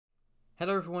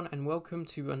Hello everyone and welcome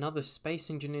to another Space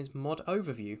Engineers mod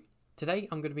overview. Today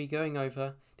I'm going to be going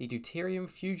over the Deuterium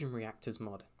Fusion Reactors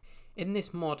mod. In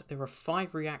this mod there are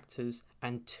 5 reactors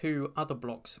and 2 other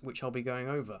blocks which I'll be going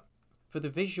over. For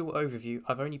the visual overview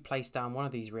I've only placed down one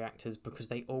of these reactors because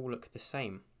they all look the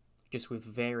same, just with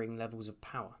varying levels of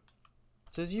power.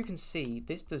 So as you can see,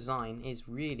 this design is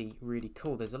really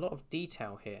cool. There's a lot of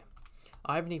detail here.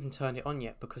 I haven't even turned it on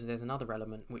yet because there's another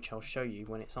element which I'll show you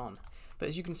when it's on. But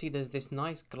as you can see, there's this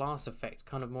nice glass effect,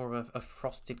 kind of more of a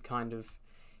frosted kind of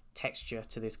texture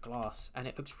to this glass, and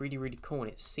it looks really cool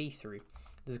and it's see-through.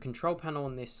 There's a control panel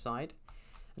on this side,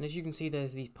 and as you can see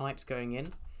there's these pipes going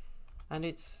in, and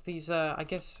it's these, I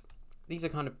guess, these are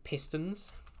kind of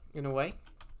pistons in a way.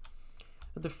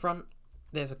 At the front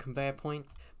there's a conveyor point.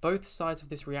 Both sides of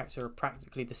this reactor are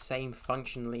practically the same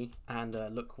functionally and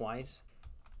look-wise.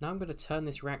 Now I'm going to turn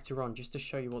this reactor on just to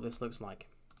show you what this looks like.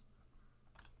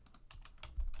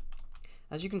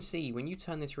 As you can see, when you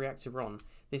turn this reactor on,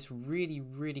 this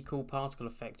really cool particle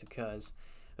effect occurs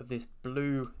of this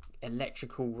blue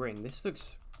electrical ring. This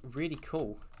looks really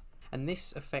cool. And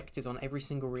this effect is on every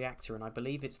single reactor, and I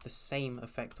believe it's the same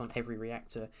effect on every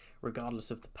reactor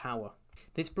regardless of the power.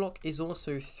 This block is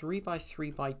also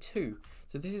 3x3x2,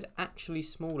 so this is actually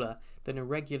smaller than a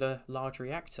regular large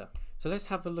reactor. So let's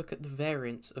have a look at the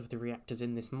variants of the reactors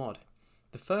in this mod.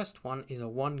 The first one is a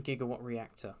 1 gigawatt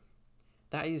reactor.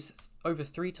 That is over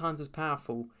 3 times as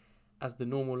powerful as the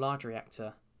normal large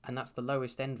reactor, and that's the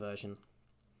lowest end version.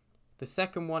 The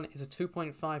second one is a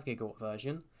 2.5 gigawatt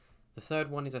version. The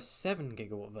third one is a 7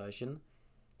 gigawatt version.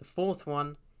 The fourth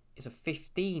one is a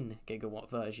 15 gigawatt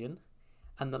version.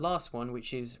 And the last one,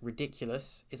 which is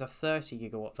ridiculous, is a 30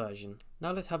 gigawatt version.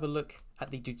 Now let's have a look at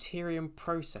the deuterium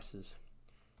processors.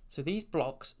 So these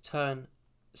blocks turn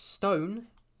stone,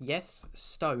 yes,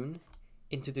 stone,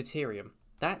 into deuterium.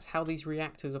 That's how these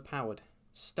reactors are powered.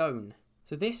 Stone.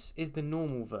 So this is the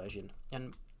normal version,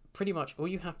 and pretty much all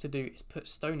you have to do is put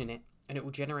stone in it and it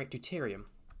will generate deuterium.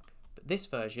 But this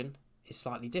version is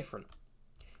slightly different.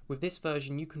 With this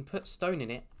version you can put stone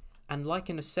in it, and like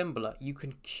an assembler you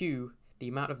can queue the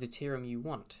amount of deuterium you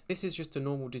want. This is just a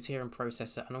normal deuterium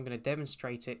processor, and I'm going to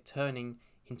demonstrate it turning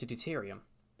into deuterium.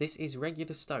 This is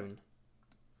regular stone.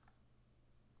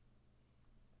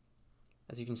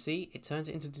 As you can see, it turns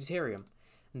it into deuterium.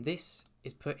 And this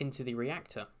is put into the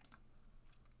reactor.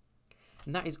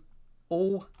 And that is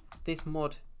all this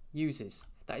mod uses.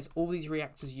 That is all these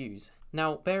reactors use.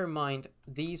 Now, bear in mind,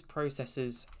 these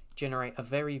processors generate a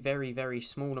very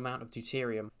small amount of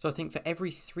deuterium. So I think for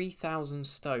every 3,000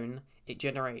 stone, it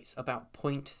generates about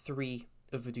 0.3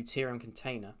 of a deuterium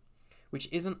container, which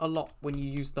isn't a lot when you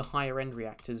use the higher end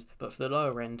reactors, but for the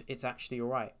lower end, it's actually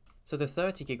alright. So the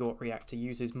 30 gigawatt reactor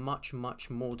uses much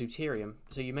more deuterium,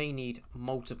 so you may need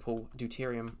multiple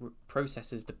deuterium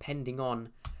processors depending on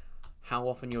how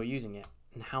often you're using it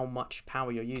and how much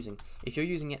power you're using. If you're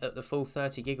using it at the full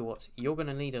 30 gigawatts, you're going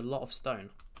to need a lot of stone.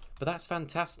 But that's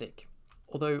fantastic,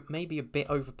 although maybe a bit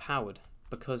overpowered,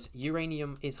 because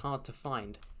uranium is hard to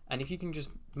find, and if you can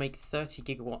just make 30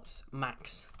 gigawatts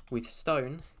max with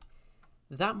stone,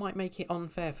 that might make it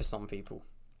unfair for some people.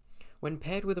 When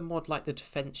paired with a mod like the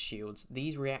defense shields,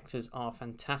 these reactors are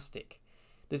fantastic.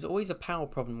 There's always a power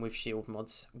problem with shield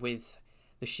mods, with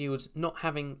the shields not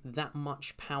having that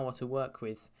much power to work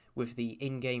with the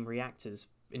in-game reactors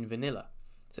in vanilla.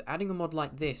 So adding a mod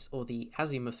like this, or the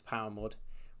azimuth power mod,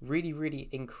 really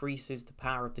increases the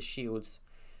power of the shields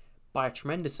by a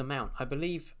tremendous amount. I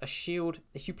believe a shield,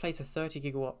 if you place a 30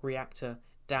 gigawatt reactor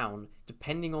down,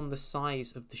 depending on the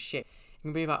size of the ship, it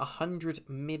can be about 100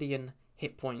 million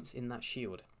hit points in that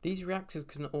shield. These reactors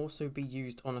can also be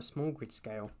used on a small grid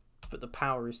scale, but the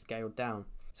power is scaled down.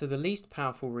 So the least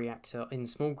powerful reactor in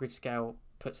small grid scale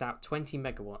puts out 20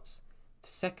 megawatts. The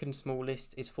second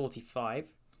smallest is 45.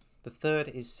 The third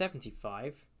is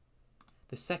 75.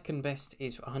 The second best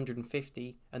is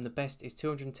 150, and the best is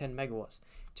 210 megawatts.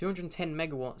 210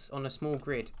 megawatts on a small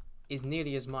grid is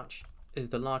nearly as much as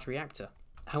the large reactor.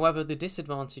 However, the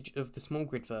disadvantage of the small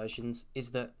grid versions is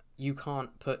that you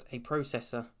can't put a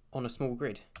processor on a small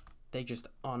grid. They just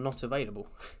are not available.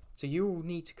 So you will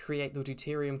need to create the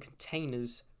deuterium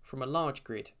containers from a large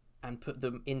grid and put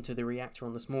them into the reactor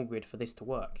on the small grid for this to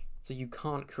work. So you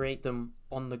can't create them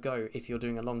on the go if you're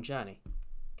doing a long journey.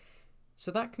 So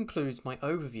that concludes my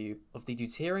overview of the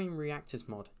Deuterium Reactors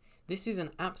mod. This is an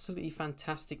absolutely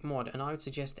fantastic mod, and I would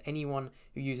suggest to anyone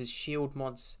who uses shield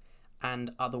mods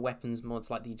and other weapons mods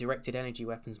like the directed energy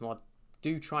weapons mod,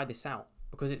 do try this out,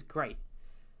 because it's great.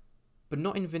 But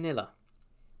not in vanilla,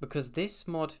 because this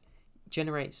mod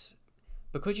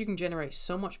because you can generate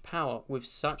so much power with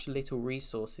such little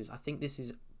resources. I think this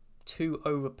is too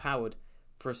overpowered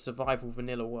for a survival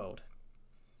vanilla world.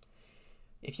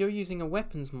 If you're using a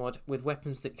weapons mod with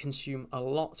weapons that consume a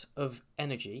lot of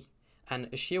energy, and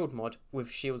a shield mod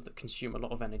with shields that consume a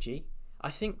lot of energy, I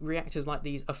think reactors like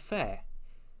these are fair.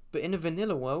 But in a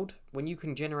vanilla world, when you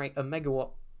can generate a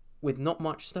megawatt with not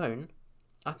much stone,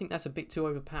 I think that's a bit too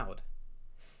overpowered.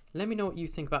 Let me know what you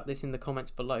think about this in the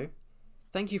comments below.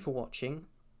 Thank you for watching.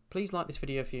 Please like this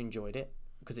video if you enjoyed it,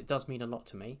 because it does mean a lot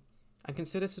to me, and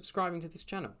consider subscribing to this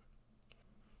channel.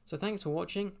 So thanks for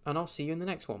watching, and I'll see you in the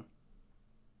next one.